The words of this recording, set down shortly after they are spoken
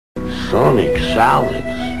Sonic salads,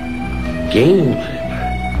 game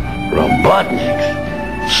pepper, robotniks.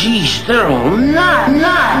 Jeez, they're all not.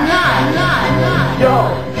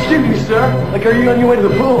 Yo, excuse me, sir. Like, are you on your way to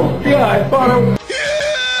the pool? Yeah, I thought I...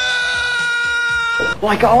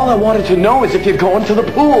 Like, all I wanted to know is if you're going to the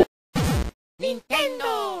pool.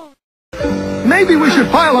 Nintendo! Maybe we should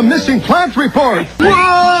file a missing plant report.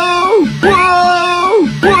 Whoa! Whoa!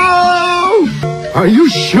 Whoa! Are you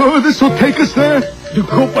sure this will take us there? Do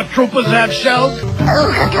Koopa Troopas have shells?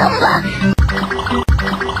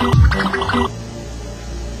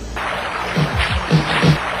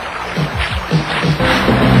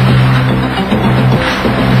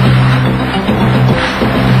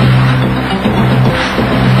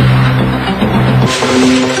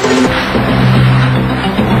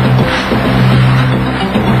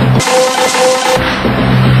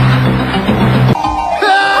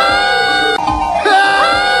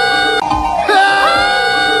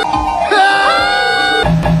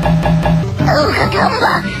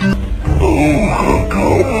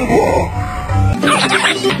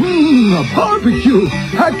 A barbecue!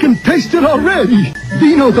 I can taste it already!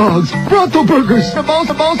 Dino dogs, Bronto burgers, the balls.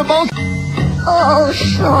 Oh,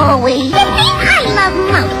 Shorty. The thing I love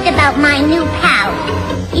most about my new pal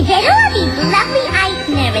is that all these lovely ice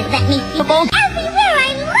mirrors let me see everywhere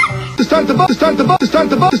I look. To start the bus.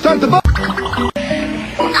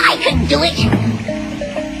 I could do it.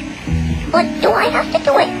 But do I have to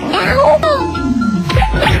do it now?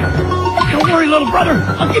 Don't worry, little brother.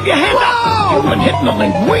 I'll give you a hand up. You've been hitting the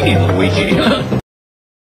linguini, Luigi.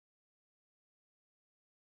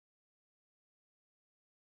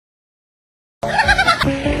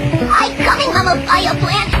 I'm coming from a fire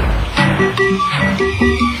plant.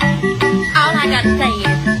 All I gotta say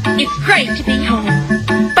is, it's great to be home.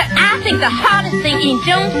 But I think the hardest thing in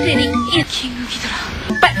Jones City is...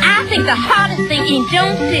 But I think the hardest thing in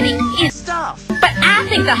Jones City is... Stuff. But I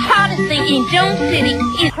think the hardest thing in Jones City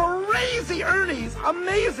is... Crazy Ernie's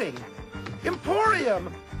amazing Emporium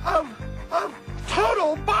of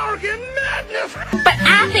total bargain madness. But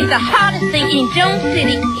I think the hardest thing in Jones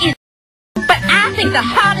City is... But I think the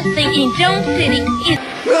hardest thing in Jones City is...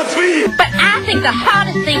 That's me. But I think the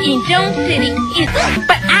hardest thing in Jones City is...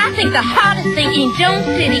 But I think the hardest thing in Jones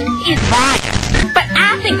City is... But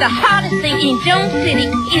I think the hardest thing in Jones City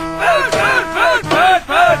is...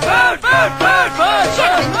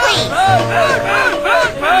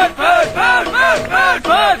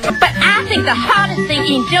 But I think the hardest thing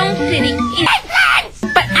in Jones City is...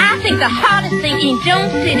 But I think the hardest thing in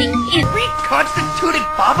Jones City is... Reconstituted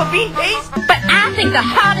Baba Bean paste? But I think the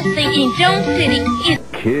hardest thing in Jones City is...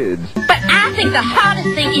 Kids. But I think the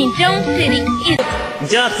hardest thing in Jones City is...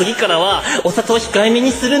 じゃあ次からはお砂糖控えめ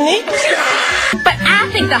にするね。But I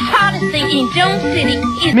think the hardest thing in Jones City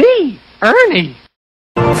is... Me? Ernie?